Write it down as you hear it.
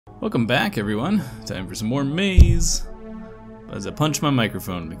Welcome back, everyone. Time for some more Maize. As I punch my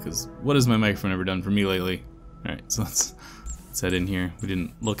microphone, because what has my microphone ever done for me lately? Alright, so let's head in here. We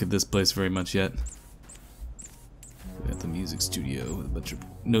didn't look at this place very much yet. We got the music studio with a bunch of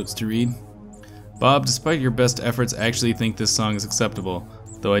notes to read. Bob, despite your best efforts, I actually think this song is acceptable,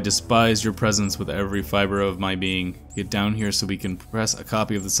 though I despise your presence with every fiber of my being. Get down here so we can press a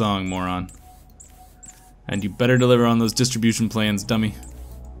copy of the song, moron. And you better deliver on those distribution plans, dummy.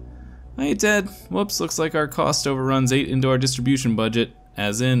 Hey Ted, whoops, looks like our cost overruns ate into our distribution budget.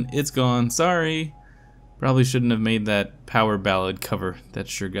 As in, it's gone, sorry. Probably shouldn't have made that power ballad cover. That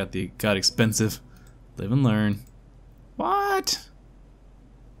sure got expensive. Live and learn. What?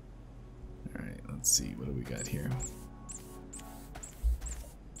 Alright, let's see, what do we got here?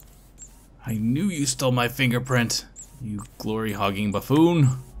 I knew you stole my fingerprint, you glory-hogging buffoon.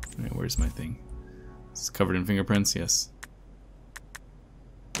 Alright, where's my thing? It's covered in fingerprints, yes.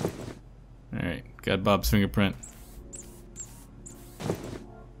 Alright, got Bob's fingerprint.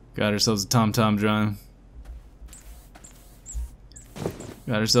 Got ourselves a tom-tom drum.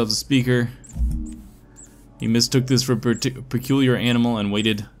 Got ourselves a speaker. You mistook this for a peculiar animal and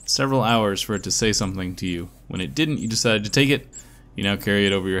waited several hours for it to say something to you. When it didn't, you decided to take it. You now carry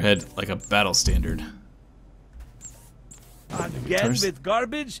it over your head like a battle standard. Again with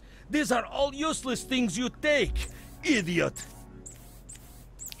garbage? These are all useless things you take, idiot!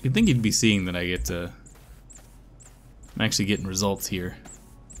 You'd think you'd be seeing that I get I'm actually getting results here.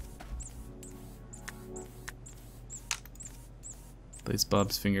 Place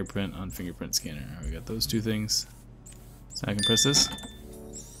Bob's fingerprint on fingerprint scanner. Alright, we got those two things. So I can press this.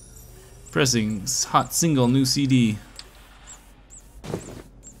 Pressing hot single new CD.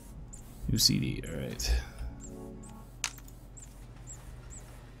 New CD, alright.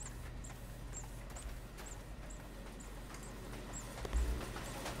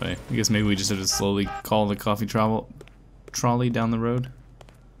 I guess maybe we just have to slowly call the coffee trolley down the road.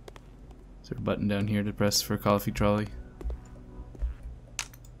 Is there a button down here to press for a coffee trolley?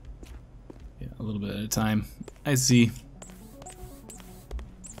 Yeah, a little bit at a time. I see.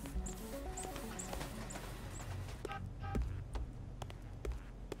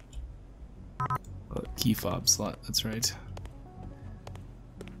 Oh, key fob slot, that's right.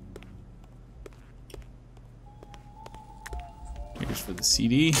 Here's for the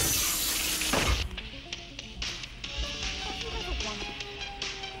CD.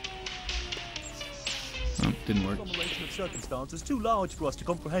 Oh, didn't work. Combination of circumstances too large for us to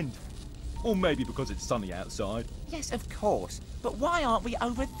comprehend. Or maybe because it's sunny outside. Yes, of course. But why aren't we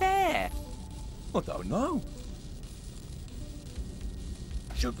over there? I don't know.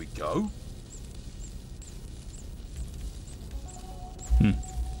 Should we go?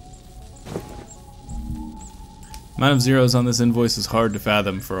 Amount of zeros on this invoice is hard to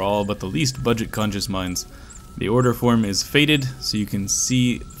fathom for all but the least budget-conscious minds. The order form is faded, so you can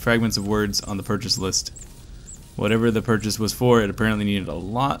see fragments of words on the purchase list. Whatever the purchase was for, it apparently needed a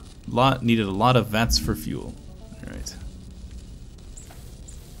lot of vats for fuel. All right.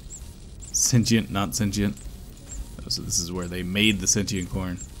 Sentient, not sentient. Oh, so this is where they made the sentient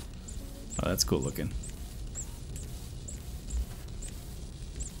corn. Oh, that's cool looking.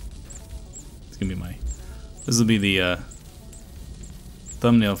 It's gonna be my. This will be the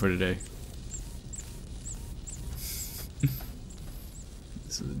thumbnail for today.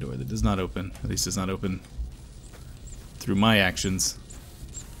 This is a door that does not open. At least it's not open through my actions.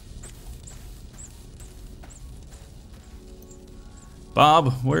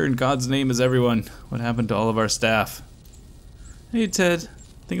 Bob, where in God's name is everyone? What happened to all of our staff? Hey Ted,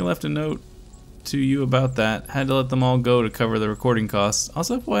 think I left a note to you about that. Had to let them all go to cover the recording costs.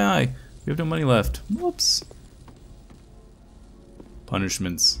 Also FYI, we have no money left. Whoops.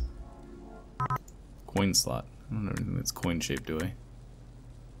 Punishments. Coin slot. I don't know anything that's coin shaped, do I?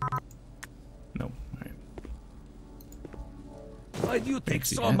 Nope. Alright. Why do you take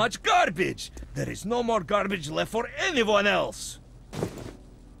so much garbage? There is no more garbage left for anyone else.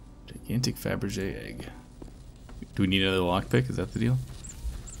 Gigantic Fabergé egg. Do we need another lockpick? Is that the deal?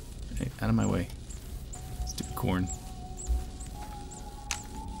 Hey, out of my way. Stupid corn.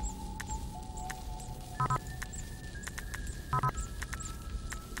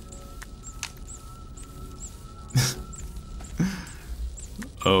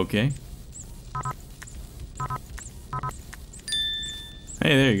 Okay.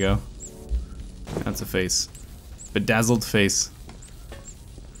 Hey, there you go. That's a face. Bedazzled face.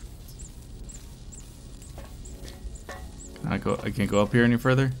 I can't go up here any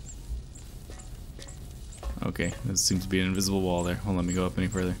further? Okay, there seems to be an invisible wall there. Hold on, let me go up any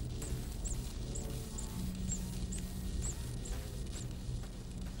further.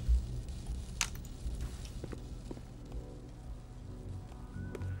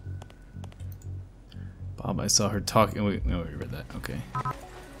 Bob, I saw her talking. Wait, no, we read that. Okay.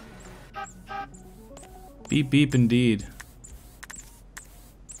 Beep beep indeed.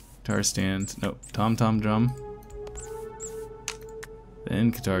 Guitar stand. No, tom tom drum.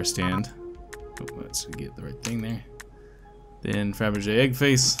 Then guitar stand. Oh, let's get the right thing there. Then Fabergé egg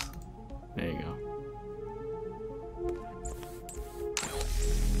face. There you go.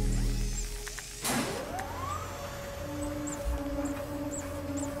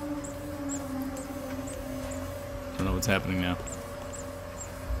 Don't know what's happening now.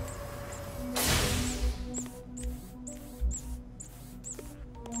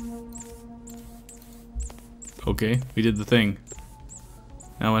 Okay, we did the thing.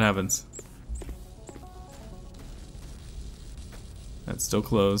 Now what happens? That's still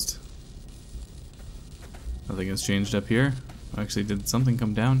closed. Nothing has changed up here. Actually, did something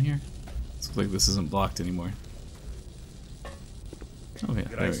come down here? Looks like this isn't blocked anymore. Oh yeah,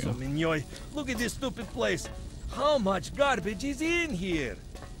 there we go. Mignoy. Look at this stupid place. How much garbage is in here?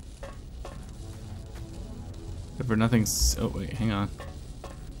 Except for nothing's. Oh wait, hang on.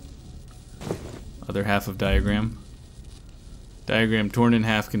 Other half of diagram. Diagram torn in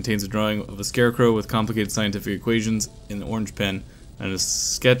half contains a drawing of a scarecrow with complicated scientific equations in the orange pen, and a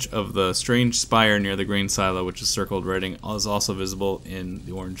sketch of the strange spire near the grain silo, which is circled. Writing is also visible in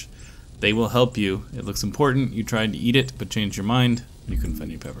the orange. They will help you. It looks important. You tried to eat it, but changed your mind. You couldn't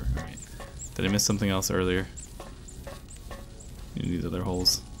find any pepper. Alright. Did I miss something else earlier? These other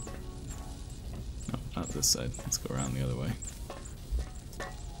holes. No, not this side. Let's go around the other way.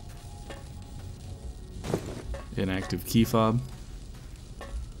 Inactive key fob.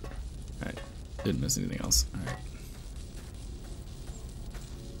 Alright. Didn't miss anything else. Alright.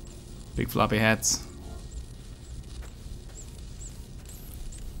 Big floppy hats.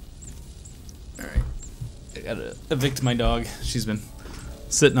 Alright. I gotta evict my dog. She's been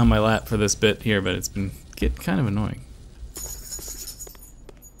sitting on my lap for this bit here, but it's been getting kind of annoying.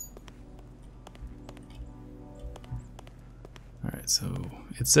 Alright, so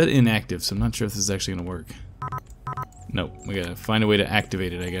it said inactive, so I'm not sure if this is actually gonna work. Nope, we gotta find a way to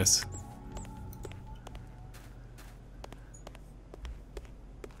activate it, I guess.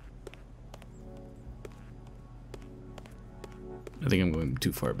 I think I'm going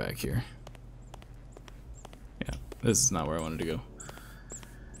too far back here. Yeah, this is not where I wanted to go.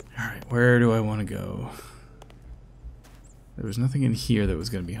 Alright, where do I want to go? There was nothing in here that was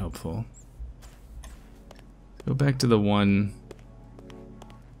going to be helpful. Go back to the one...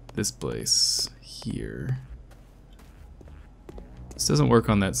 this place. Here. This doesn't work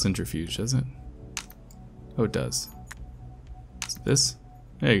on that centrifuge, does it? Oh, it does. Is it this?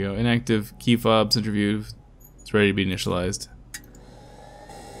 There you go. Inactive key fob centrifuge. It's ready to be initialized.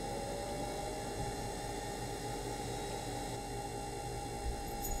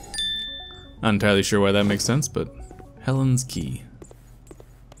 Not entirely sure why that makes sense, but Helen's key.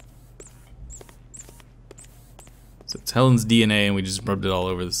 So it's Helen's DNA, and we just rubbed it all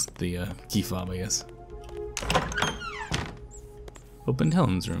over the key fob, I guess. Opened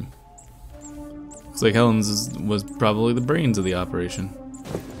Helen's room. Looks like Helen's was probably the brains of the operation.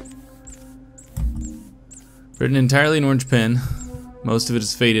 Written entirely in orange pen. Most of it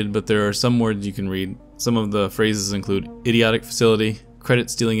is faded, but there are some words you can read. Some of the phrases include idiotic facility,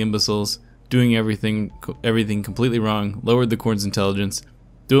 credit-stealing imbeciles, doing everything completely wrong, lowered the corn's intelligence,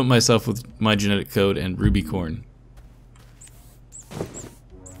 do it myself with my genetic code, and ruby corn.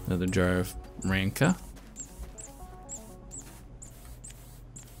 Another jar of Ranka.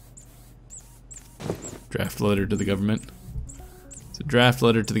 Draft letter to the government. It's a draft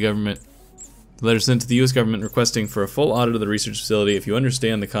letter to the government. The letter sent to the U.S. government requesting for a full audit of the research facility. If you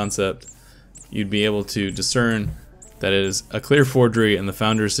understand the concept, you'd be able to discern that it is a clear forgery and the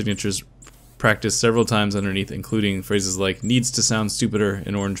founder's signatures practiced several times underneath, including phrases like needs to sound stupider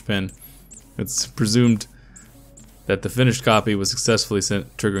in orange pen. It's presumed that the finished copy was successfully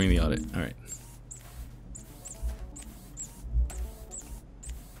sent, triggering the audit. Alright.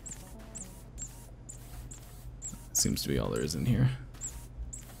 Seems to be all there is in here.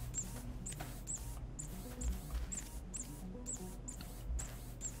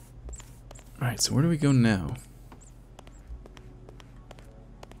 Alright, so where do we go now?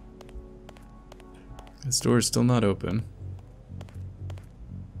 This door is still not open.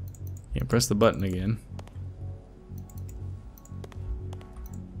 Yeah, press the button again.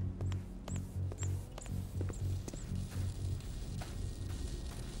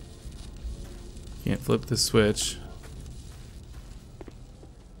 Can't flip the switch.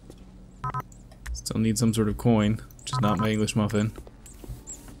 Still need some sort of coin, which is not my English muffin.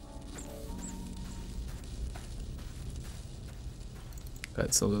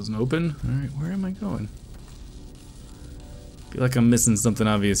 That still doesn't open. Alright, where am I going? Feel like I'm missing something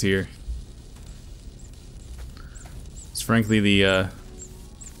obvious here. It's frankly the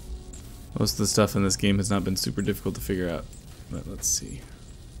most of the stuff in this game has not been super difficult to figure out. But let's see.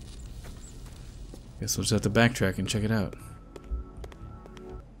 Guess we'll just have to backtrack and check it out.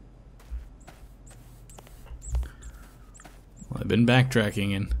 Well, I've been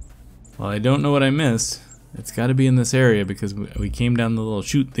backtracking, and while I don't know what I missed, it's got to be in this area because we came down the little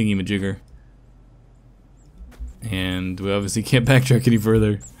chute thingy-majigger. And we obviously can't backtrack any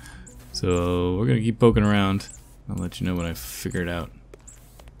further. So we're going to keep poking around. I'll let you know when I figure it out.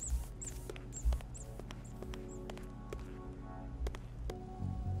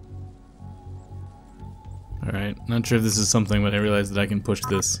 Alright, not sure if this is something, but I realized that I can push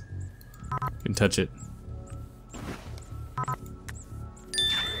this. I can touch it.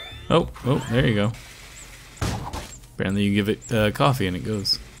 Oh, there you go. Apparently you give it coffee and it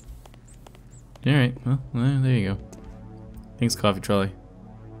goes. Alright, well, there you go. Thanks, coffee trolley.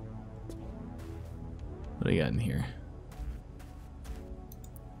 What do you got in here?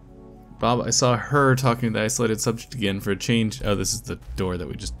 Bob, I saw her talking to the isolated subject again for a change. Oh, this is the door that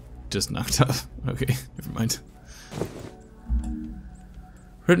we just knocked off. Okay, never mind.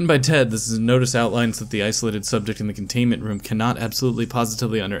 Written by Ted, this is a notice outlines that the isolated subject in the containment room cannot absolutely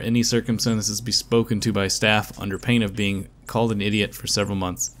positively under any circumstances be spoken to by staff under pain of being called an idiot for several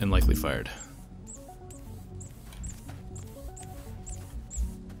months and likely fired.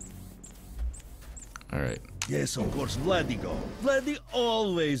 Alright. Yes, of course, Vladdy go. Vladdy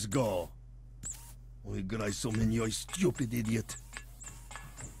always go. Ой, играй со мной, stupid idiot.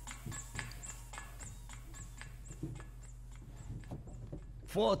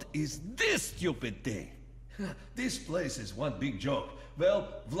 What is this stupid thing? This place is one big joke. Well,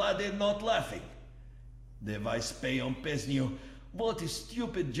 Vladdy not laughing. Devai spay on Pesnio. What is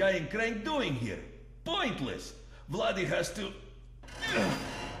stupid giant crane doing here? Pointless. Vladdy has to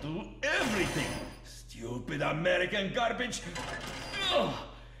do everything. Stupid American garbage.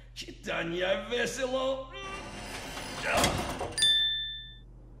 Chitania veselo.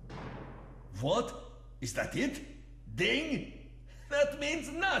 What? Is that it? Ding? That means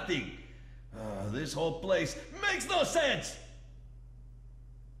nothing. This whole place makes no sense.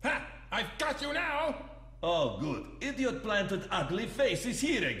 Ha! I've got you now! Oh, good. Idiot planted ugly face is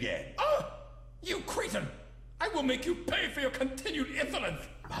here again. Oh! You cretin! I will make you pay for your continued insolence!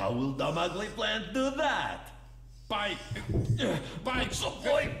 How will dumb ugly plant do that? By...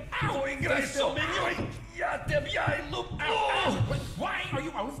 Ой, ой, играй со мной! Я тебя люблю! Why are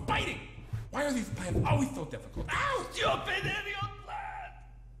you always biting? Why are these plants always so difficult? Ow! Stupid idiot plant!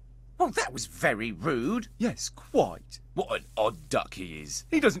 Oh, that was very rude. Yes, quite. What an odd duck he is.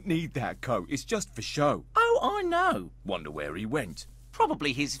 He doesn't need that coat. It's just for show. Oh, I know. Wonder where he went.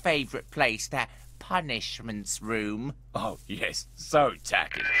 Probably his favourite place, that punishments room. Oh, yes. So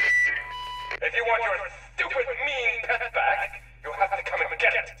tacky. If you want your stupid, mean pet back, you'll have to come and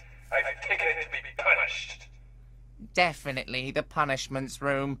get it. I've taken it to be punished. Definitely the punishments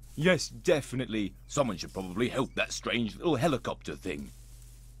room. Yes, definitely. Someone should probably help that strange little helicopter thing.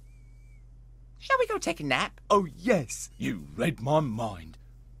 Shall we go take a nap? Oh, yes. You read my mind.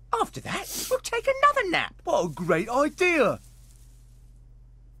 After that, we'll take another nap. What a great idea.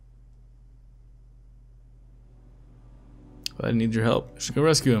 I need your help. I should go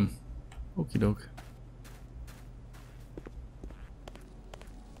rescue him. Okie doke.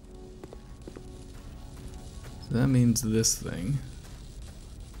 So that means this thing.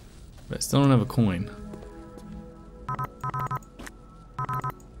 But I still don't have a coin.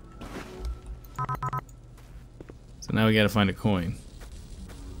 So now we gotta find a coin.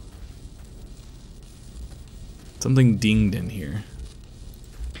 Something dinged in here.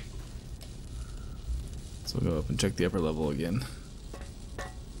 So we'll go up and check the upper level again.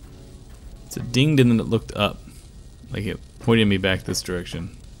 So it dinged and then it looked up. Like it pointed me back this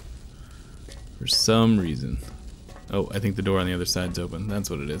direction. For some reason. Oh, I think the door on the other side's open. That's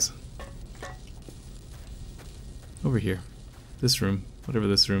what it is. Over here. This room. Whatever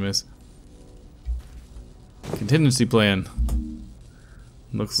this room is. Contingency plan.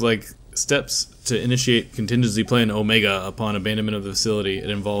 Looks like steps to initiate contingency plan Omega upon abandonment of the facility. It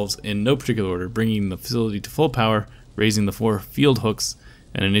involves, in no particular order, bringing the facility to full power, raising the 4 field hooks,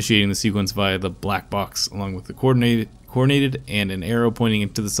 and initiating the sequence via the black box, along with the coordinated and an arrow pointing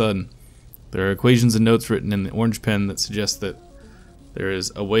into the sun. There are equations and notes written in the orange pen that suggest that there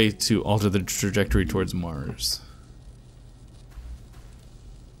is a way to alter the trajectory towards Mars.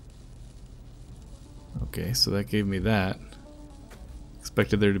 Okay, so that gave me that.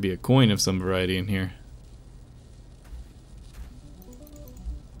 Expected there to be a coin of some variety in here.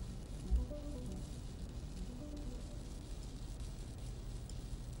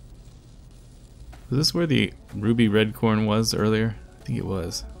 Was this where the ruby red corn was earlier? I think it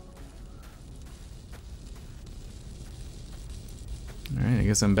was. Alright, I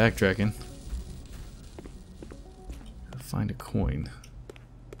guess I'm backtracking. Gotta find a coin.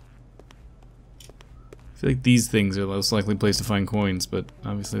 I feel like these things are the most likely place to find coins, but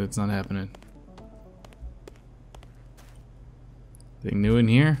obviously that's not happening. Anything new in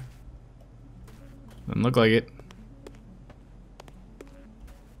here? Doesn't look like it.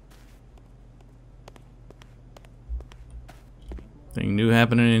 Anything new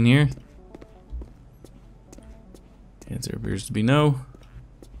happening in here? The answer appears to be no.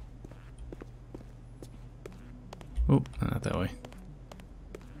 Oh, not that way.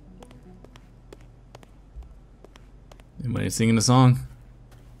 Anybody singing a song?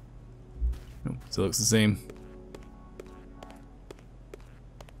 Nope, still looks the same.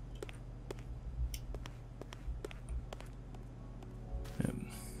 Yep,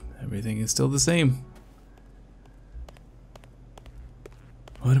 everything is still the same.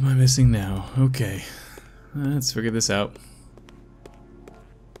 What am I missing now? Okay, let's figure this out.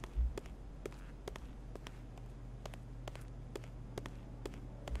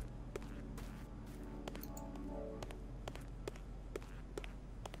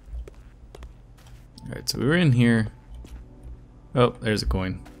 Alright, so we were in here. Oh, there's a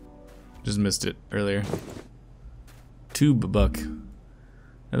coin. Just missed it earlier. Tube buck.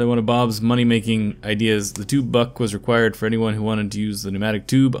 Another one of Bob's money-making ideas. The tube buck was required for anyone who wanted to use the pneumatic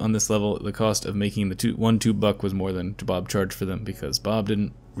tube. On this level, the cost of making the one tube buck was more than Bob charged for them because Bob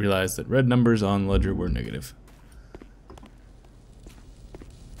didn't realize that red numbers on the ledger were negative.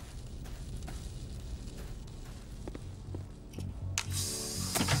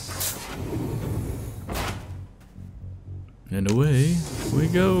 And away we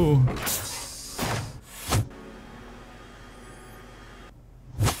go.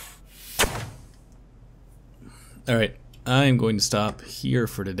 Alright, I'm going to stop here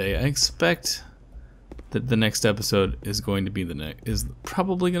for today. I expect that the next episode is going to be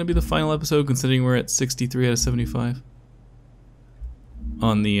probably going to be the final episode, considering we're at 63 out of 75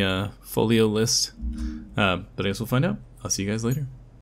 on the folio list. But I guess we'll find out. I'll see you guys later.